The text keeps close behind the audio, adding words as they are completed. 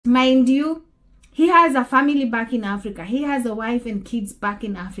mind you, he has a family back in Africa. He has a wife and kids back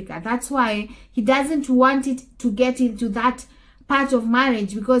in Africa. That's why he doesn't want it to get into that part of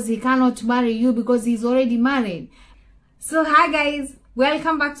marriage, because he cannot marry you because he's already married. So hi guys,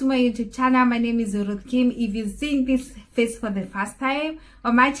 welcome back to my YouTube channel. My name is Ruth Kim. If you're seeing this face for the first time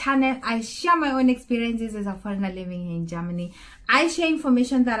on my channel, I share my own experiences as a foreigner living here in Germany. I share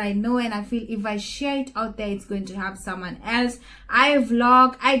information that I know, and I feel if I share it out there, it's going to help someone else. I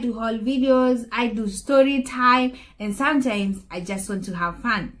vlog, I do haul videos, I do story time, and sometimes I just want to have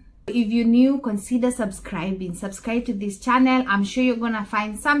fun. If you're new, consider subscribing. Subscribe to this channel. I'm sure you're gonna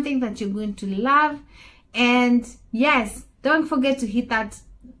find something that you're going to love. And yes, don't forget to hit that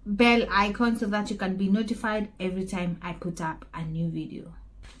bell icon so that you can be notified every time I put up a new video.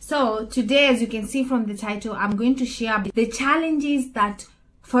 So today, as you can see from the title, I'm going to share the challenges that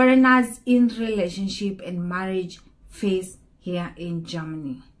foreigners in relationship and marriage face here in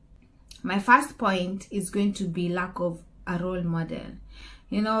Germany. My first point is going to be lack of a role model.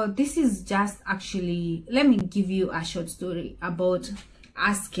 You know, this is just actually, let me give you a short story about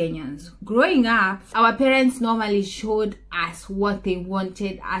us Kenyans. Growing up, our parents normally showed us what they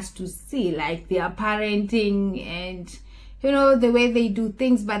wanted us to see, like their parenting and, you know, the way they do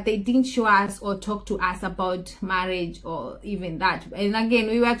things, but they didn't show us or talk to us about marriage or even that. And again,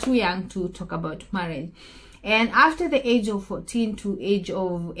 we were too young to talk about marriage. And after the age of 14 to age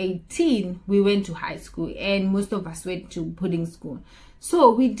of 18, we went to high school, and most of us went to boarding school.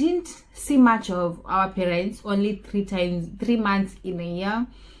 So we didn't see much of our parents, only 3 months in a year,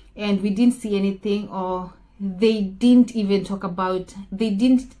 and we didn't see anything, or they didn't even talk to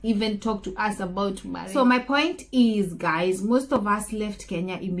us about marriage. So my point is, guys, most of us left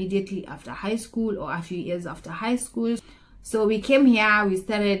Kenya immediately after high school or a few years after high school. So we came here, we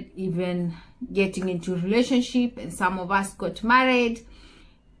started even getting into relationship, and some of us got married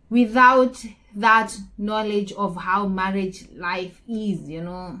without that knowledge of how marriage life is, you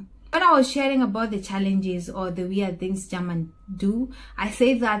know. When I was sharing about the challenges or the weird things Germans do, I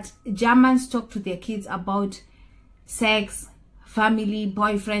say that Germans talk to their kids about sex, family,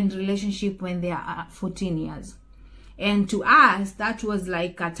 boyfriend relationship when they are 14 years. And to us, that was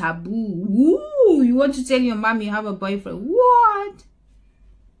like a taboo. Woo! You want to tell your mom you have a boyfriend? What?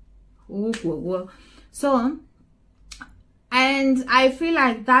 So, and I feel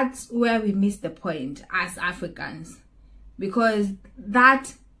like that's where we miss the point as Africans, because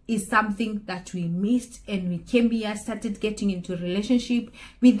that is something that we missed, and we came here, started getting into a relationship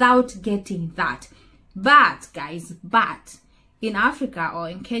without getting that. But guys, in Africa or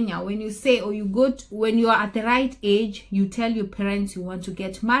in Kenya, when you say, or when you are at the right age, you tell your parents you want to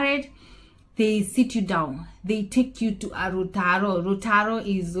get married, they sit you down, they take you to a rotaro. Rotaro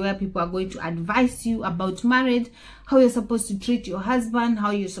is where people are going to advise you about marriage, how you're supposed to treat your husband,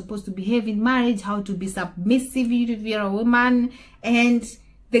 how you're supposed to behave in marriage, how to be submissive if you're a woman, and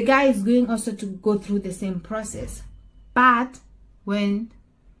the guy is going also to go through the same process. But when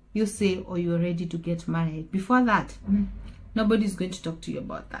you say, or you're ready to get married, before that, nobody's going to talk to you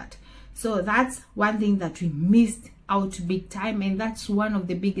about that. So that's one thing that we missed out big time, and that's one of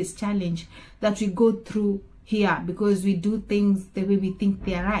the biggest challenge that we go through here, because we do things the way we think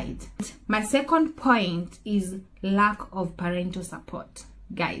they're right. My second point is lack of parental support.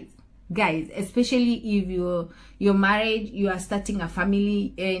 Guys, especially if you're married, you are starting a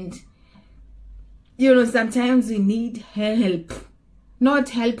family, and you know, sometimes we need help. Not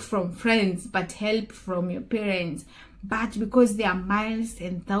help from friends, but help from your parents. But because they are miles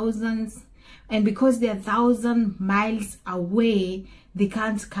and thousands, and because they are 1,000 miles away, they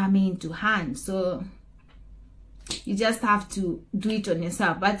can't come into hand. So you just have to do it on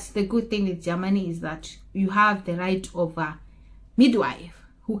yourself. But the good thing with Germany is that you have the right of a midwife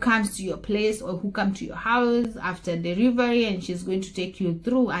who comes to your place, or who comes to your house after delivery, and she's going to take you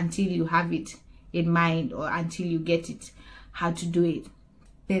through until you have it in mind, or until you get it how to do it.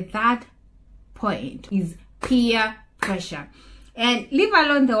 The third point is peer pressure, and leave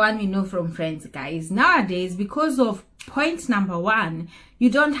alone the one we know from friends. Guys, nowadays, because of point number one, you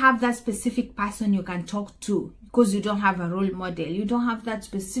don't have that specific person you can talk to, because you don't have a role model. You don't have that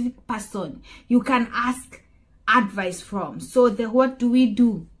specific person you can ask advice from. So what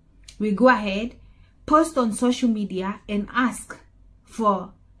do? We go ahead, post on social media, and ask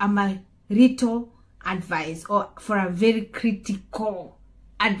for a marital advice, or for a very critical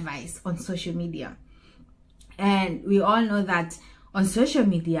advice on social media. And we all know that on social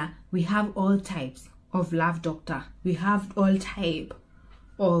media, we have all types of love doctor. We have all type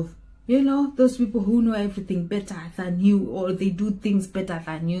of, you know, those people who know everything better than you, or they do things better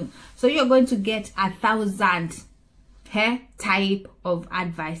than you. So you're going to get 1,000 type of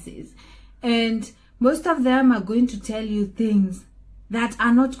advices, and most of them are going to tell you things that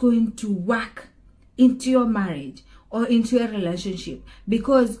are not going to work into your marriage or into your relationship,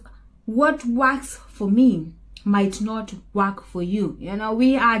 because what works for me might not work for you. You know,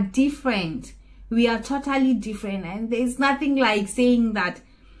 we are different. We are totally different, and there's nothing like saying that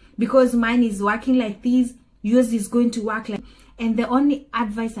because mine is working like this, yours is going to work like. And the only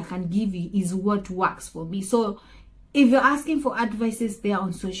advice I can give you is what works for me. So if you're asking for advices there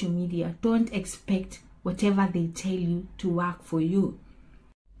on social media, don't expect whatever they tell you to work for you.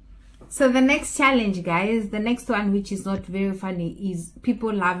 So the next challenge, guys, the next one, which is not very funny, is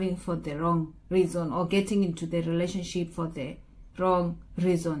people loving for the wrong reason or getting into the relationship for the wrong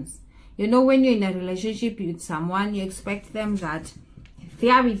reasons. You know, when you're in a relationship with someone, you expect them that they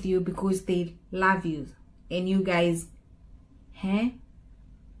are with you because they love you, and you guys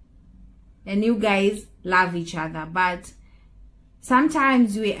love each other. But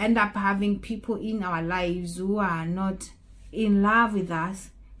sometimes we end up having people in our lives who are not in love with us.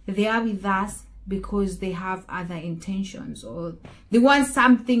 They are with us because they have other intentions, or they want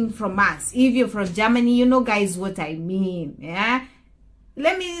something from us. If you're from Germany, you know, guys, what I mean. Yeah,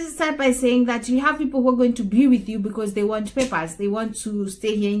 let me start by saying that you have people who are going to be with you because they want papers. They want to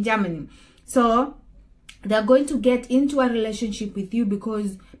stay here in Germany. So they're going to get into a relationship with you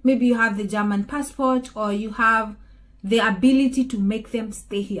because maybe you have the German passport, or you have the ability to make them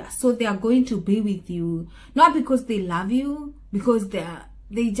stay here. So they are going to be with you, not because they love you, because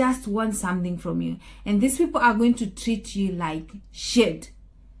they just want something from you. And these people are going to treat you like shit,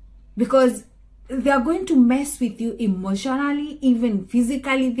 because they are going to mess with you emotionally, even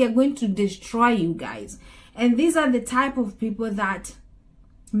physically. They are going to destroy you, guys. And these are the type of people that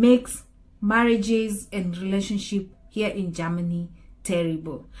makes marriages and relationship here in Germany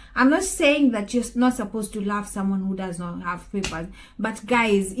terrible. I'm not saying that you're not supposed to love someone who does not have papers, but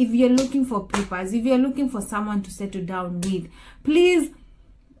guys, if you're looking for papers, if you're looking for someone to settle down with, please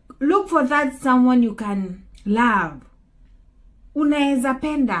look for that someone you can love, unaeza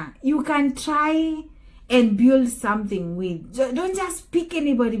penda, you can try and build something with. Don't just pick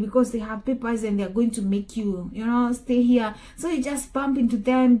anybody because they have papers and they're going to make you, you know, stay here. So you just bump into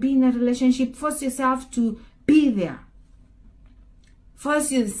them, be in a relationship, force yourself to be there,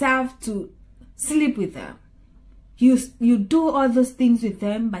 force yourself to sleep with them. You do all those things with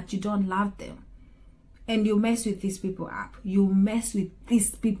them, but you don't love them, and you mess with these people up. You mess with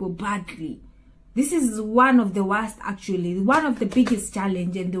these people badly. This is one of the worst, actually, one of the biggest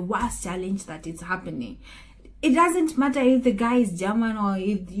challenge and the worst challenge that is happening. It doesn't matter if the guy is German or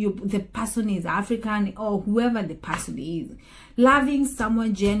if the person is African or whoever the person is. Loving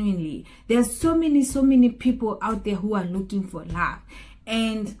someone genuinely. There's so many people out there who are looking for love.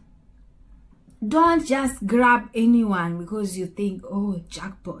 And don't just grab anyone because you think, oh,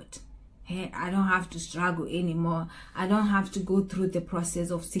 jackpot. Hey, I don't have to struggle anymore. I don't have to go through the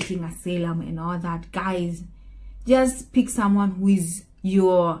process of seeking asylum and all that. Guys, just pick someone who is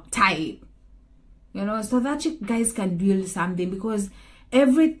your type, you know, so that you guys can build something. Because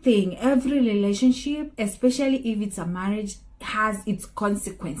every relationship, especially if it's a marriage, has its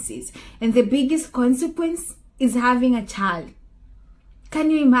consequences. And the biggest consequence is having a child.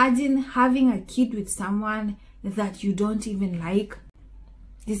 Can you imagine having a kid with someone that you don't even like?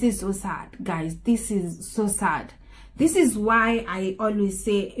 This is so sad, guys. This is so sad. This is why I always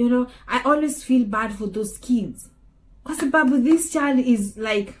say, you know, I always feel bad for those kids. Because Babu, this child is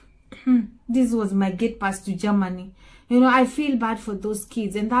like, this was my gate pass to Germany. You know, I feel bad for those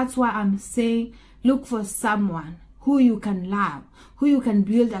kids. And that's why I'm saying, look for someone who you can love, who you can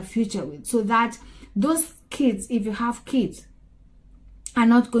build a future with. So that those kids, if you have kids, are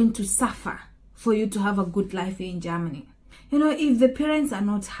not going to suffer for you to have a good life here in Germany. You know, if the parents are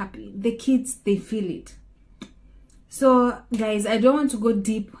not happy, the kids, they feel it. So, guys, I don't want to go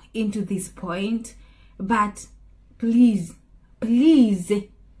deep into this point, but please,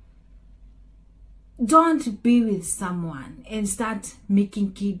 don't be with someone and start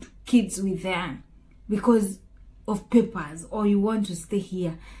making kids with them because of papers or you want to stay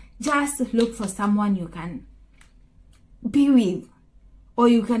here. Just look for someone you can be with or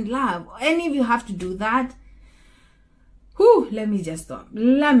you can love. And if you have to do that, let me just stop.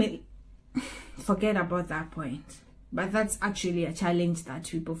 Let me forget about that point. But that's actually a challenge that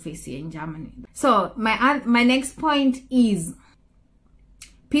people face here in Germany. So my next point is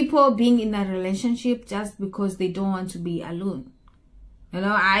people being in a relationship just because they don't want to be alone. You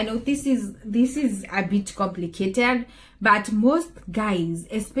know, I know this is a bit complicated, but most guys,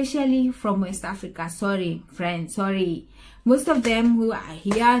 especially from West Africa, sorry friends, sorry, most of them who are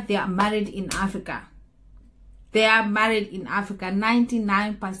here, they are married in Africa. They are married in Africa.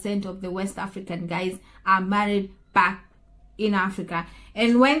 99% of the West African guys are married back in Africa.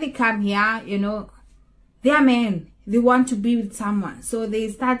 And when they come here, you know, they are men. They want to be with someone. So they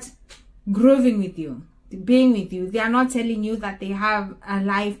start grooving with you, being with you. They are not telling you that they have a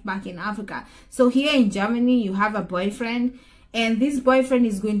life back in Africa. So here in Germany, you have a boyfriend, and this boyfriend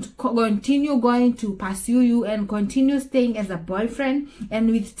is going to continue to pursue you and continue staying as a boyfriend. And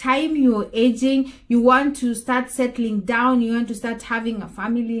with time, you're aging, you want to start settling down, you want to start having a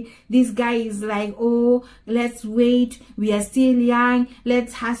family. This guy is like, oh, let's wait, we are still young,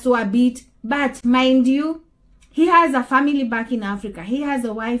 let's hustle a bit. But mind you, he has a family back in Africa. He has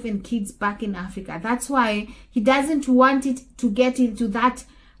a wife and kids back in Africa. That's why he doesn't want it to get into that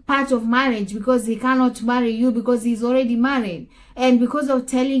part of marriage, because he cannot marry you because he's already married. And because of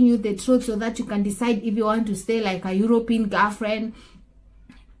telling you the truth so that you can decide if you want to stay like a European girlfriend.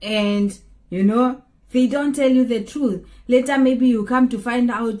 And, you know, they don't tell you the truth. Later, maybe you come to find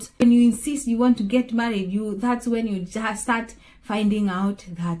out when you insist you want to get married. That's when you just start finding out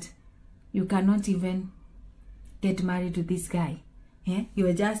that you cannot even get married to this guy. Yeah?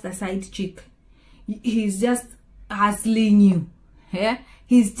 You're just a side chick. He's just hustling you. Yeah?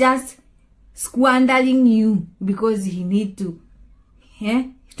 He's just squandering you because he need to, yeah,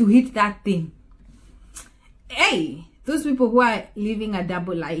 to hit that thing. Hey, those people who are living a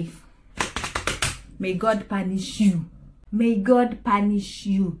double life, may God punish you. May God punish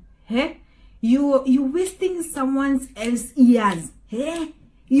you. Yeah? You're wasting someone else's years. Yeah?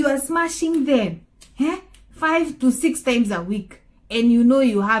 You are smashing them. Yeah? 5 to 6 times a week, and you know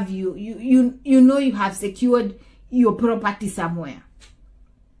you have you know you have secured your property somewhere.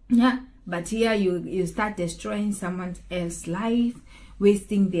 Yeah, but here you start destroying someone else's life,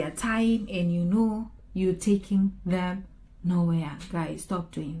 wasting their time, and you know you're taking them nowhere. Guys,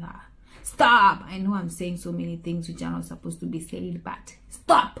 stop doing that. Stop. I know I'm saying so many things which are not supposed to be said, but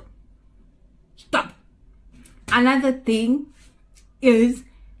stop. Stop. Another thing is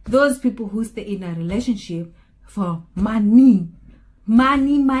those people who stay in a relationship for money.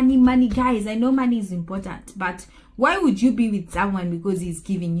 Money, guys. I know money is important, but why would you be with someone because he's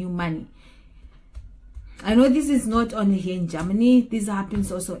giving you money? I know this is not only here in Germany. This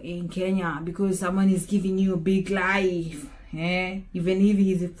happens also in Kenya, because someone is giving you a big life. Even if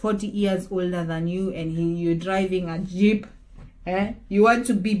he's 40 years older than you and you're driving a Jeep, you want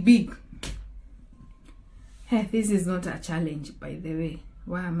to be big. This is not a challenge, by the way.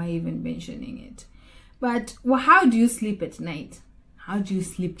 Why am I even mentioning it? But how do you sleep at night? How do you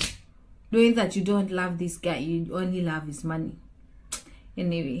sleep knowing that you don't love this guy, you only love his money?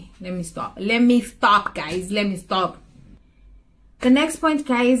 Anyway, let me stop, guys. Let me stop. The next point,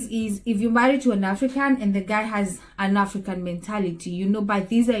 guys, is if you're married to an African and the guy has an African mentality, you know, by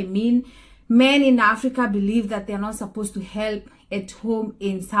this I mean men in Africa believe that they're not supposed to help at home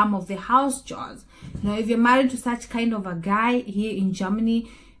in some of the house chores. Now, if you're married to such kind of a guy here in Germany,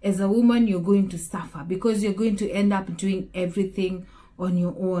 as a woman, you're going to suffer because you're going to end up doing everything on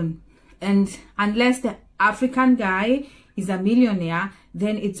your own. And unless the African guy is a millionaire,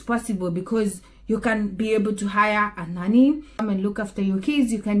 then it's possible, because you can be able to hire a nanny come and look after your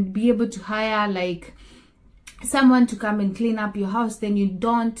kids. You can be able to hire like someone to come and clean up your house. Then you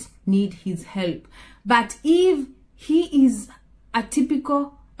don't need his help. But if he is a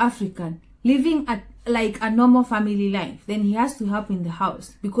typical African living like a normal family life, then he has to help in the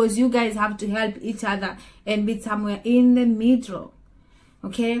house, because you guys have to help each other and be somewhere in the middle.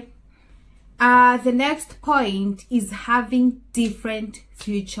 Okay. The next point is having different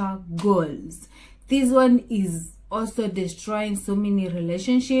future goals. This one is also destroying so many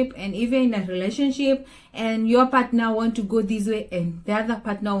relationships. And even in a relationship and your partner want to go this way and the other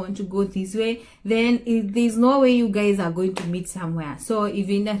partner want to go this way, then there's no way you guys are going to meet somewhere. So if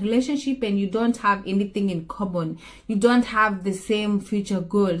you're in a relationship and you don't have anything in common, you don't have the same future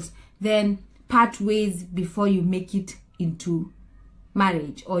goals, then part ways before you make it into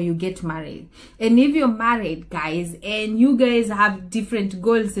marriage or you get married. And if you're married, guys, and you guys have different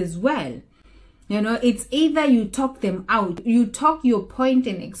goals as well, you know, it's either you talk them out, you talk your point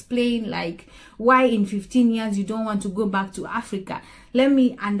and explain like why in 15 years you don't want to go back to Africa. Let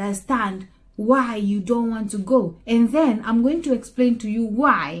me understand why you don't want to go, and then I'm going to explain to you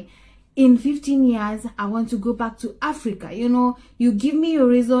why in 15 years I want to go back to Africa. You know, you give me your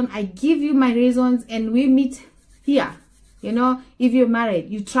reason, I give you my reasons, and we meet here. You know, if you're married,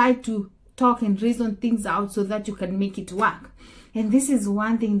 you try to talk and reason things out so that you can make it work. And this is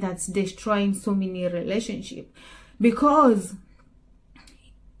one thing that's destroying so many relationships, because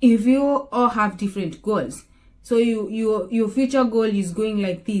if you all have different goals, So your future goal is going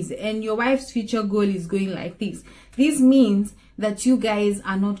like this, and your wife's future goal is going like this. This means that you guys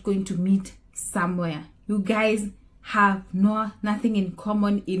are not going to meet somewhere. You guys have nothing in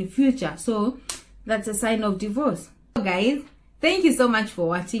common in future. So that's a sign of divorce. So guys, thank you so much for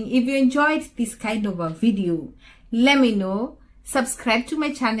watching. If you enjoyed this kind of a video, let me know. Subscribe to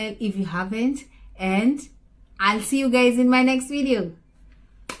my channel if you haven't, and I'll see you guys in my next video.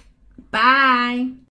 Bye.